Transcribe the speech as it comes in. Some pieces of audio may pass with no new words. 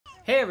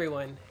Hey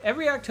everyone!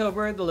 Every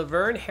October, the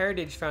Verne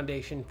Heritage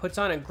Foundation puts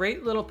on a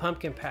great little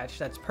pumpkin patch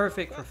that's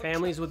perfect for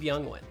families with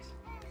young ones.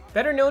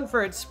 Better known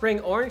for its spring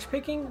orange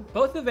picking,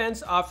 both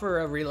events offer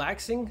a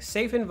relaxing,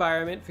 safe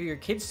environment for your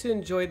kids to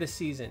enjoy the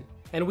season,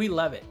 and we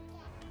love it.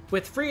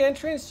 With free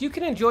entrance, you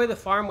can enjoy the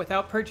farm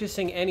without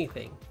purchasing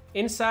anything.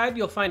 Inside,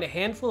 you'll find a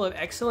handful of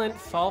excellent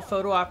fall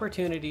photo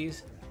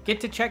opportunities, get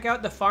to check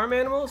out the farm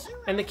animals,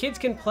 and the kids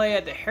can play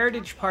at the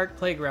Heritage Park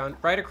playground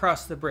right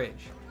across the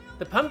bridge.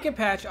 The pumpkin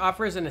patch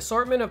offers an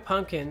assortment of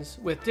pumpkins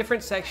with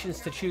different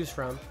sections to choose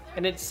from,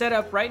 and it's set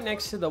up right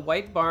next to the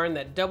white barn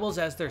that doubles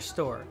as their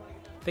store.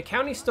 The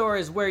county store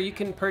is where you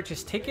can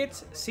purchase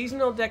tickets,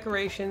 seasonal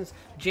decorations,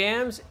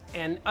 jams,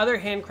 and other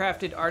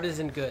handcrafted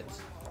artisan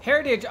goods.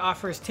 Heritage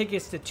offers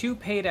tickets to 2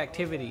 paid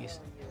activities.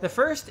 The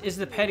first is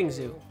the petting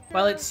zoo.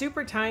 While it's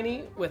super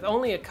tiny, with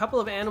only a couple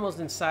of animals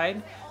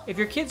inside, if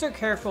your kids are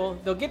careful,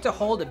 they'll get to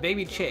hold a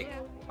baby chick.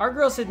 Our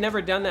girls had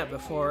never done that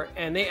before,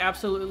 and they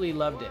absolutely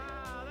loved it.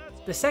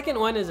 The second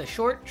one is a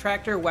short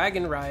tractor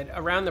wagon ride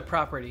around the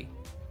property.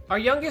 Our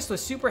youngest was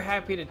super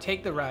happy to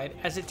take the ride,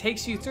 as it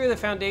takes you through the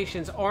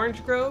foundation's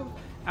orange grove,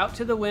 out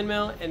to the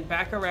windmill, and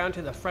back around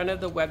to the front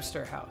of the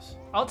Webster house.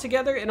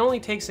 Altogether, it only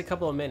takes a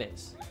couple of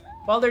minutes.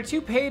 While their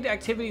 2 paid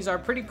activities are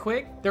pretty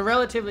quick, they're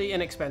relatively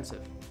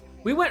inexpensive.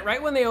 We went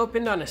right when they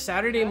opened on a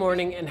Saturday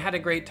morning and had a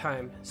great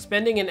time,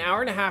 spending an hour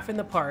and a half in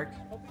the park.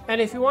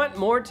 And if you want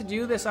more to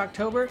do this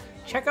October,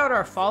 check out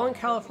our Fall in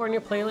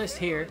California playlist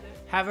here.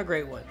 Have a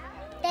great one.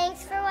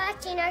 Thanks for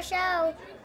watching our show.